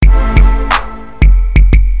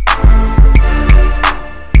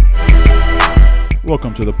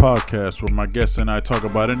welcome to the podcast where my guests and I talk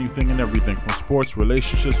about anything and everything from sports,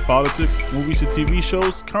 relationships, politics, movies to TV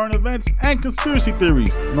shows, current events, and conspiracy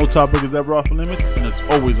theories. No topic is ever off limits, and it's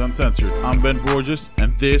always uncensored. I'm Ben Borges,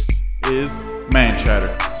 and this is Man Chatter.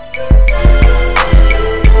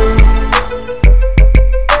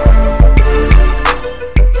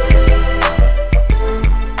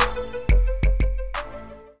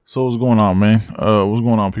 So what's going on, man? What's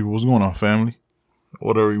going on, people? What's going on, family?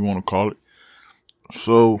 Whatever you want to call it.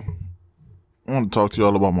 So, I want to talk to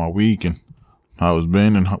y'all about my week and how it's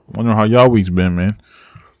been, and wondering how y'all week's been, man.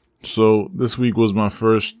 So, this week was my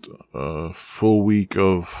first full week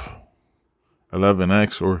of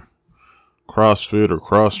 11X or CrossFit or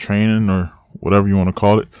cross training or whatever you want to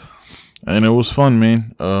call it, and it was fun,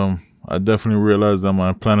 man. I definitely realized that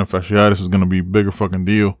my plantar fasciitis is gonna be a bigger fucking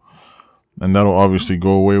deal, and that'll obviously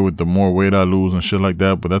go away with the more weight I lose and shit like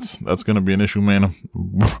that. But that's gonna be an issue, man.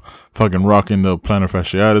 I'm fucking rocking the plantar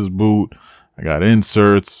fasciitis boot. I got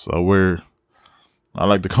inserts. I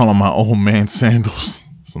like to call them my old man sandals.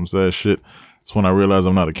 Some sad shit. That's when I realized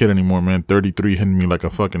I'm not a kid anymore, man. 33 hitting me like a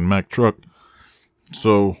fucking Mack truck.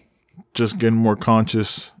 So just getting more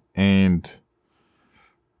conscious and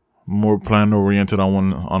more plan oriented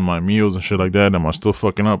on my meals and shit like that. Am I still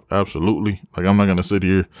fucking up? Absolutely. Like, I'm not gonna sit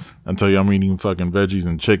here and tell you I'm eating fucking veggies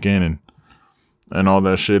and chicken and all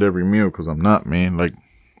that shit every meal, because I'm not, man. Like,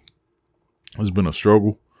 it's been a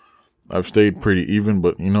struggle. I've stayed pretty even,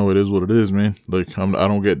 but you know, it is what it is, man. Like, I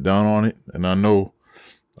don't get down on it, and I know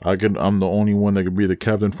I'm the only one that could be the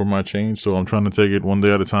captain for my change, so I'm trying to take it one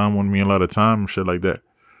day at a time, one meal at a time, and shit like that.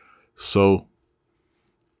 So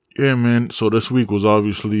yeah, man. So this week was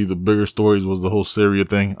obviously the bigger stories was the whole Syria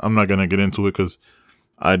thing. I'm not gonna get into it because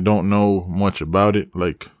I don't know much about it.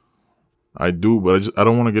 Like, I do, but I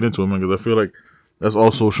don't want to get into it, man, because I feel like that's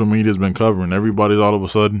all social media's been covering. Everybody's all of a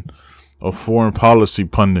sudden a foreign policy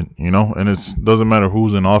pundit, you know, and it doesn't matter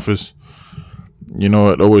who's in office. You know,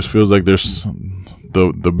 it always feels like there's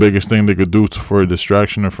the biggest thing they could do for a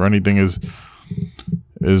distraction or for anything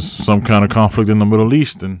is some kind of conflict in the Middle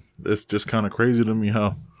East, and it's just kind of crazy to me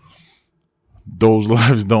how those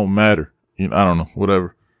lives don't matter. You know, I don't know,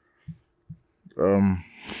 whatever.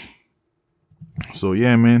 So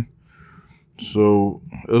yeah, man. So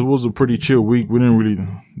it was a pretty chill week. We didn't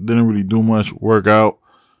really do much. Work out,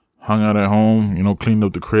 hung out at home, you know, cleaned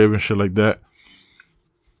up the crib and shit like that.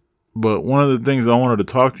 But one of the things I wanted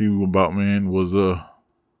to talk to you about, man, was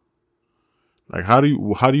like, how do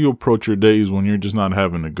you approach your days when you're just not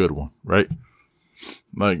having a good one, right?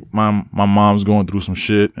 Like, my mom's going through some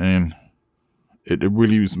shit, and it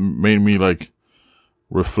really made me like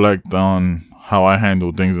reflect on how I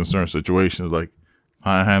handle things in certain situations, like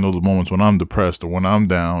how I handle the moments when I'm depressed or when I'm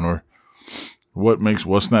down, or what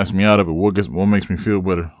snaps me out of it, what makes me feel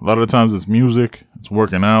better. A lot of the times it's music, it's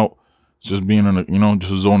working out, it's just being in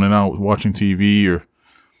just zoning out, watching TV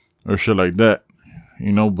or shit like that,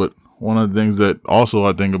 you know. But one of the things that also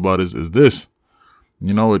I think about is this,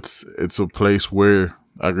 you know, it's a place where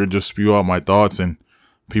I could just spew out my thoughts and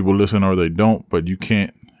people listen or they don't, but you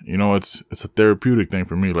can't, you know, it's a therapeutic thing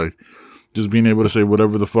for me, like just being able to say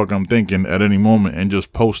whatever the fuck I'm thinking at any moment and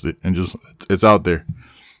just post it and just it's out there.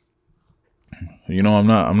 You know, I'm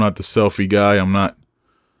not the selfie guy.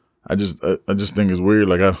 I just think it's weird.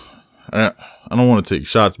 Like, I don't want to take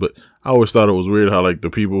shots, but I always thought it was weird how, like, the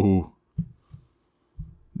people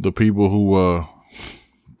who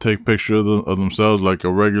take pictures of themselves, like a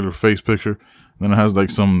regular face picture, then it has like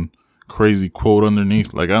some crazy quote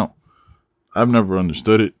underneath. Like, I've never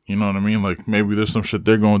understood it. You know what I mean? Like, maybe there's some shit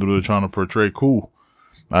they're going through they're trying to portray cool.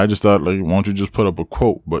 I just thought, like, why don't you just put up a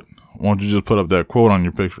quote? But why don't you just put up that quote on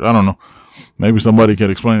your picture? I don't know. Maybe somebody can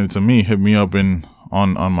explain it to me. Hit me up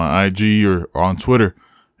on my IG or on Twitter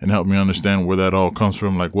and help me understand where that all comes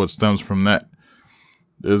from. Like, what stems from that?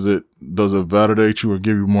 Does it validate you or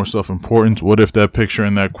give you more self-importance? What if that picture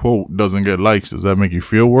and that quote doesn't get likes? Does that make you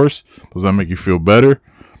feel worse? Does that make you feel better?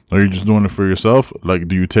 Or are you just doing it for yourself? Like,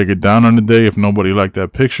 do you take it down on the day if nobody liked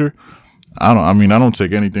that picture? I don't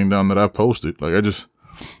take anything down that I posted. Like,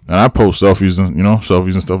 I post selfies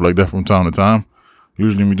and stuff like that from time to time.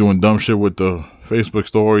 Usually me doing dumb shit with the Facebook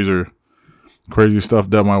stories or crazy stuff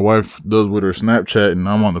that my wife does with her Snapchat, and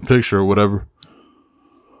I'm on the picture or whatever.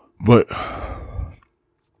 But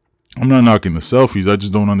I'm not knocking the selfies. I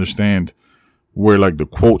just don't understand where, like, the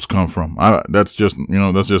quotes come from. That's just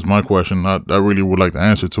my question. I really would like the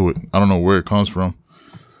answer to it. I don't know where it comes from.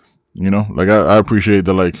 You know, like, I appreciate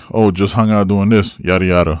the, like, oh, just hung out doing this, yada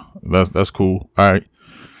yada. That's cool. All right.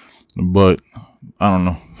 But I don't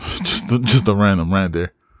know. just a random rant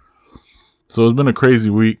there. So it's been a crazy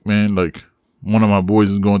week, man. Like, one of my boys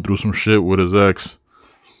is going through some shit with his ex.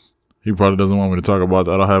 He probably doesn't want me to talk about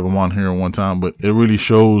that. I'll have him on here one time, but it really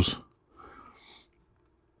shows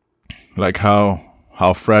like how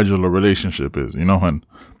fragile a relationship is, and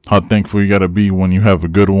how thankful you gotta be when you have a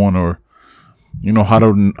good one, or how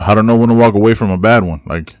to know when to walk away from a bad one.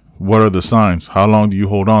 Like, what are the signs? How long do you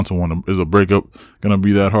hold on to one? Is a breakup gonna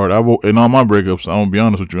be that hard? In all my breakups, I'm gonna be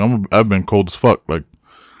honest with you, I've been cold as fuck. Like,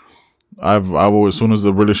 I've always, as soon as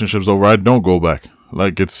the relationship's over, I don't go back.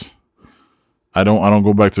 Like, I don't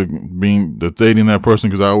go back to dating that person,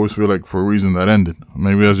 because I always feel like for a reason that ended.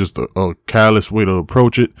 Maybe that's just a callous way to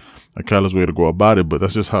approach it, a callous way to go about it, but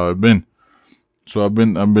that's just how I've been. So I've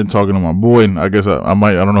been talking to my boy, and I guess I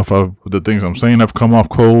don't know if the things I'm saying have come off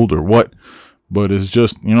cold or what, but it's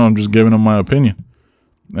just, I'm just giving him my opinion,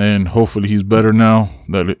 and hopefully he's better now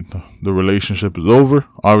that the relationship is over.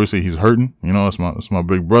 Obviously he's hurting, that's my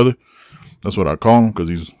big brother. That's what I call him, because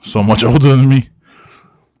he's so much older than me.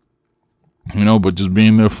 But just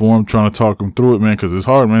being there for him, trying to talk him through it, man, because it's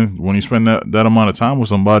hard, man. When you spend that amount of time with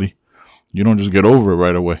somebody, you don't just get over it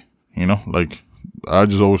right away. Like, I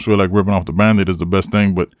just always feel like ripping off the Band-Aid is the best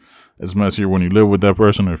thing, but it's messier when you live with that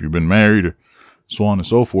person, or if you've been married, or so on and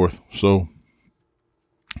so forth. So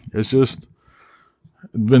it's just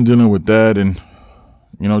been dealing with that, and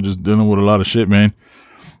just dealing with a lot of shit, man.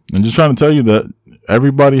 And just trying to tell you that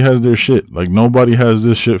everybody has their shit. Like, nobody has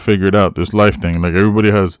this shit figured out, this life thing. Like, everybody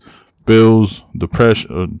has bills,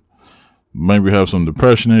 depression, maybe have some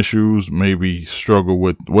depression issues, maybe struggle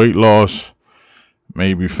with weight loss,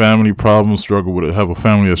 maybe family problems, have a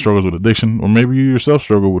family that struggles with addiction, or maybe you yourself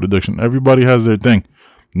struggle with addiction. Everybody has their thing.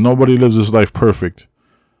 Nobody lives this life perfect.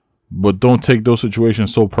 But don't take those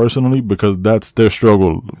situations so personally, because that's their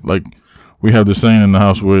struggle. Like, we have the saying in the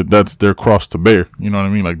house where that's their cross to bear. You know what I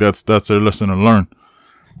mean? Like, that's their lesson to learn.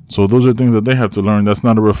 So those are things that they have to learn. That's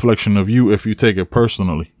not a reflection of you if you take it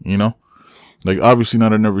personally, Like, obviously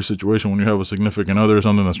not in every situation. When you have a significant other or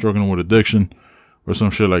something that's struggling with addiction or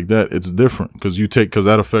some shit like that, it's different, because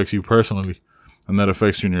that affects you personally, and that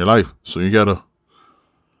affects you in your life. So you gotta,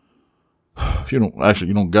 you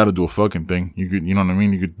don't gotta do a fucking thing. You could, you know what I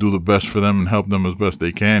mean? You could do the best for them and help them as best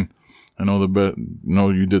they can. I know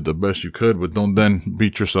you did the best you could, but don't then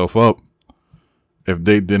beat yourself up if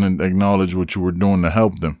they didn't acknowledge what you were doing to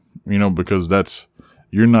help them. Because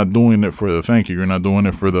you're not doing it for the thank you. You're not doing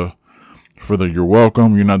it for the you're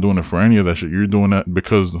welcome. You're not doing it for any of that shit. You're doing that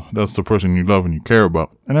because that's the person you love and you care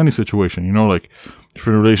about. In any situation, like, if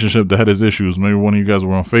you're in a relationship that had its issues, maybe one of you guys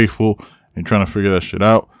were unfaithful and trying to figure that shit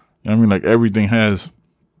out. Like, everything has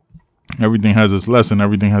its lesson,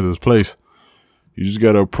 everything has its place. You just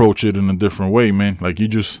gotta approach it in a different way, man. Like, you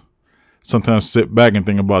just sometimes sit back and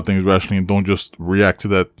think about things rationally, and don't just react to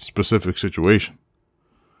that specific situation.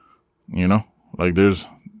 Like, there's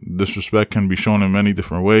disrespect can be shown in many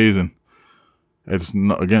different ways, and it's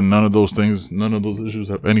again, none of those issues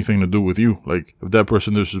have anything to do with you. Like, if that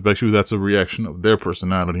person disrespects you, that's a reaction of their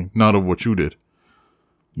personality, not of what you did.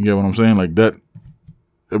 You get what I'm saying? Like that.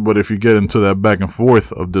 But if you get into that back and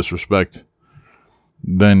forth of disrespect,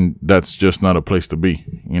 then that's just not a place to be,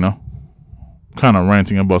 Kind of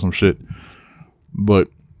ranting about some shit. But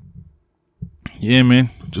yeah, man,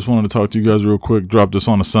 just wanted to talk to you guys real quick. Drop this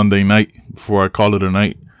on a Sunday night before I call it a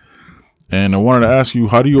night. And I wanted to ask you,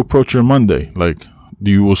 how do you approach your Monday? Like,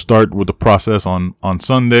 do you start with the process on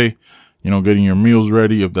Sunday, getting your meals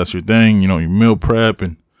ready, if that's your thing, your meal prep,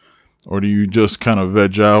 or do you just kind of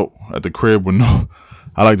veg out at the crib with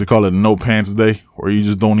I like to call it a no pants day, where you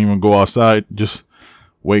just don't even go outside, just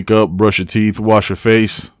wake up, brush your teeth, wash your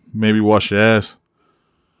face, maybe wash your ass,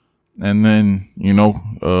 and then,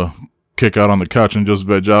 kick out on the couch and just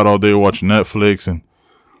veg out all day, watch Netflix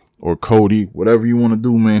or Cody, whatever you want to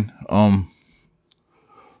do, man.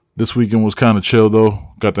 This weekend was kind of chill though.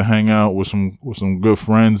 Got to hang out with some good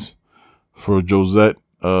friends for Josette's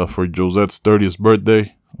 30th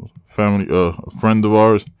birthday. A friend of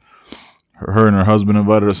ours. Her and her husband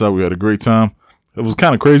invited us out. We had a great time. It was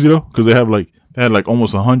kind of crazy though, because they had like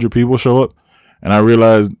almost 100 people show up, and I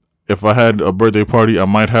realized if I had a birthday party, I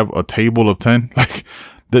might have a table of 10. Like,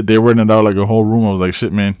 they rented out like a whole room. I was like,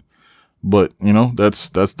 shit, man. But that's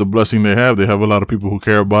the blessing they have. They have a lot of people who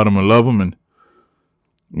care about them and love them, and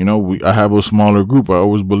I have a smaller group. I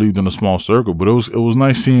always believed in a small circle, but it was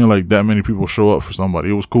nice seeing like that many people show up for somebody.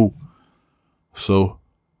 It was cool. So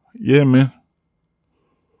yeah, man.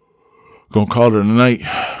 Gonna call it a night.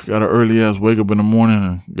 Got an early ass wake up in the morning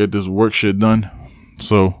and get this work shit done.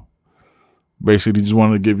 So basically just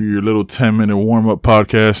wanted to give you your little 10-minute warm-up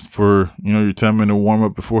podcast for, your 10-minute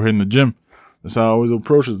warm-up before hitting the gym. That's how I always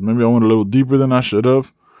approach it. Maybe I went a little deeper than I should have.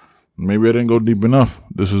 Maybe I didn't go deep enough.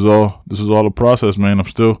 This is all a process, man. I'm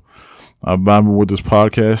still I vibe with this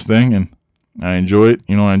podcast thing, and I enjoy it.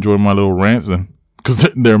 You know, I enjoy my little rants, and because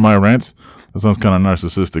they're my rants. That sounds kind of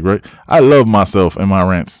narcissistic, right? I love myself and my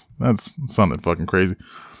rants. That's something fucking crazy.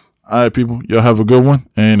 All right, people, y'all have a good one.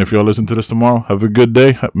 And if y'all listen to this tomorrow, have a good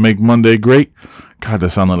day. Make Monday great. God,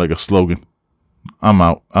 that sounded like a slogan. I'm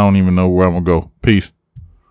out. I don't even know where I'm going to go. Peace.